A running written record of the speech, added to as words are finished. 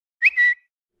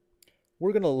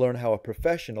we're going to learn how a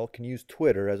professional can use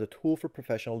Twitter as a tool for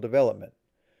professional development.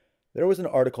 There was an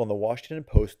article in the Washington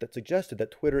Post that suggested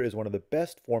that Twitter is one of the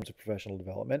best forms of professional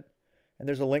development, and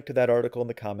there's a link to that article in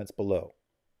the comments below.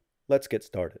 Let's get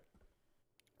started.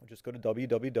 I'll just go to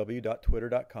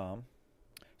www.twitter.com.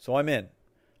 So I'm in.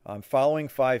 I'm following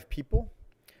 5 people.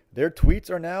 Their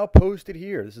tweets are now posted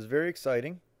here. This is very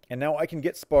exciting. And now I can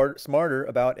get smarter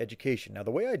about education. Now the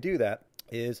way I do that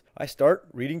is I start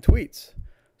reading tweets.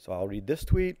 So I'll read this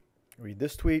tweet,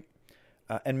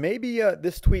 and maybe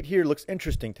this tweet here looks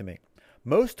interesting to me.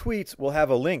 Most tweets will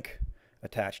have a link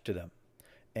attached to them.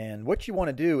 And what you want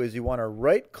to do is you want to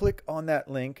right-click on that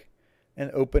link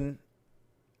and open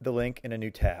the link in a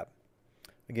new tab.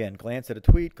 Again, glance at a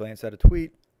tweet, glance at a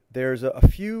tweet. There's a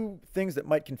few things that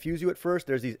might confuse you at first.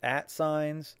 There's these @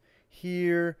 signs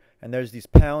here, and there's these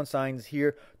pound signs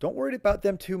here. Don't worry about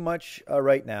them too much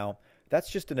right now. That's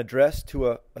just an address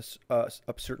to a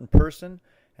certain person,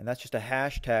 and that's just a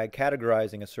hashtag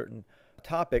categorizing a certain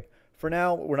topic. For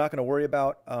now, we're not going to worry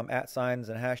about @ signs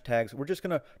and hashtags. We're just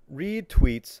going to read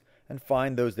tweets and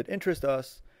find those that interest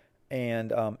us.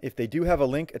 And if they do have a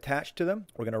link attached to them,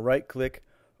 we're going to right-click,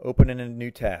 open in a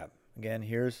new tab. Again,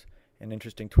 here's an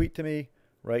interesting tweet to me.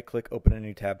 Right-click, open in a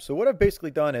new tab. So what I've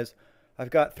basically done is I've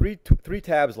got three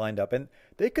tabs lined up, and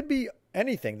they could be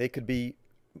anything. They could be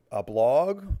a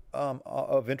blog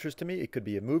of interest to me. It could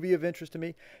be a movie of interest to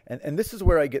me. And this is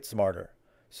where I get smarter.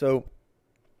 So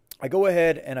I go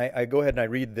ahead and I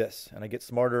read this, and I get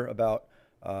smarter about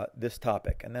this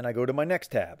topic. And then I go to my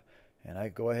next tab, and I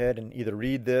go ahead and either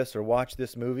read this or watch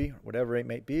this movie, whatever it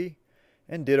may be,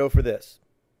 and ditto for this.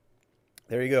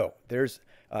 There you go. There's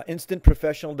instant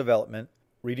professional development,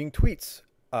 reading tweets.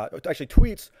 Actually,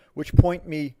 tweets which point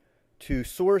me to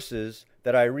sources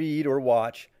that I read or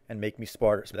watch and make me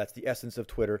smarter. So that's the essence of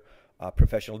Twitter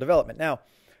professional development. Now,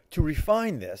 to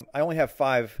refine this, I only have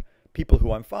 5 people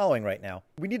who I'm following right now.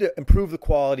 We need to improve the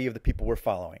quality of the people we're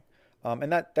following. And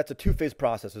that's a 2-phase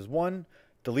process. Is 1,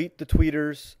 delete the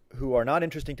tweeters who are not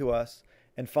interesting to us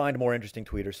and find more interesting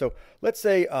tweeters. So let's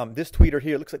say this tweeter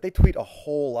here, looks like they tweet a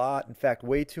whole lot. In fact,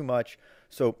 way too much.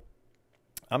 So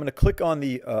I'm going to click on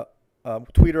the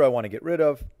tweeter I want to get rid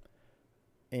of.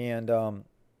 And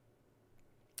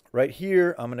right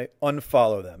here, I'm going to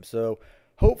unfollow them. So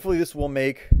hopefully this will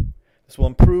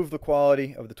improve the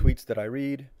quality of the tweets that I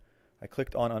read. I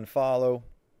clicked on unfollow,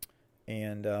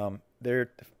 and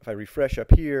if I refresh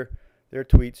up here, their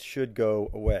tweets should go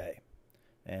away,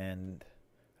 and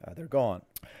they're gone.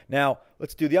 Now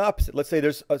let's do the opposite. Let's say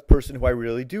there's a person who I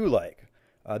really do like,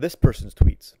 this person's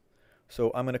tweets. So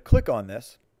I'm going to click on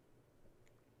this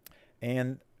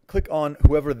and click on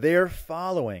whoever they're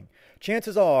following.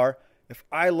 Chances are, if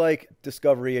I like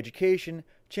Discovery Education,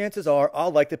 chances are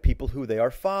I'll like the people who they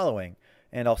are following.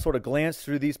 And I'll sort of glance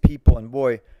through these people, and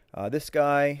boy, this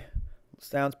guy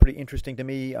sounds pretty interesting to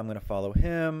me. I'm going to follow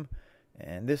him.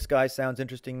 And this guy sounds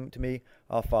interesting to me.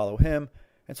 I'll follow him.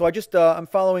 And so I'm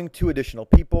following 2 additional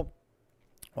people.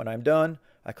 When I'm done,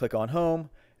 I click on home,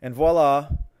 and voila,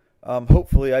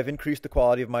 hopefully I've increased the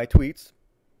quality of my tweets.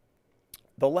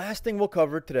 The last thing we'll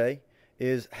cover today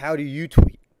is how do you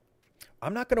tweet.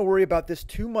 I'm not going to worry about this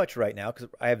too much right now because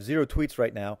I have 0 tweets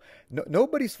right now.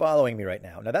 Nobody's following me right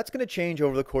now. Now that's going to change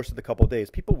over the course of the couple of days.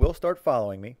 People will start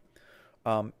following me.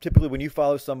 Typically when you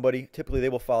follow somebody, typically they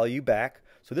will follow you back.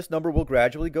 So this number will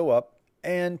gradually go up.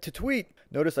 And to tweet,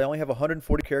 notice I only have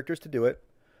 140 characters to do it.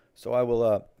 So I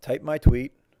will type my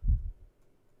tweet.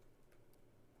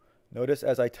 Notice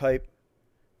as I type,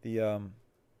 the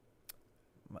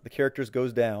characters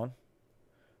goes down.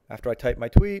 After I type my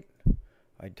tweet,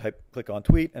 I click on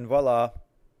tweet, and voila,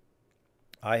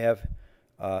 I have,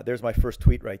 there's my first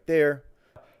tweet right there.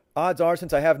 Odds are,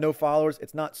 since I have no followers,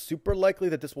 it's not super likely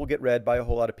that this will get read by a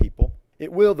whole lot of people.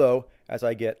 It will, though, as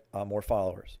I get more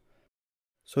followers.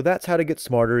 So that's how to get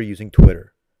smarter using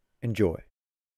Twitter. Enjoy.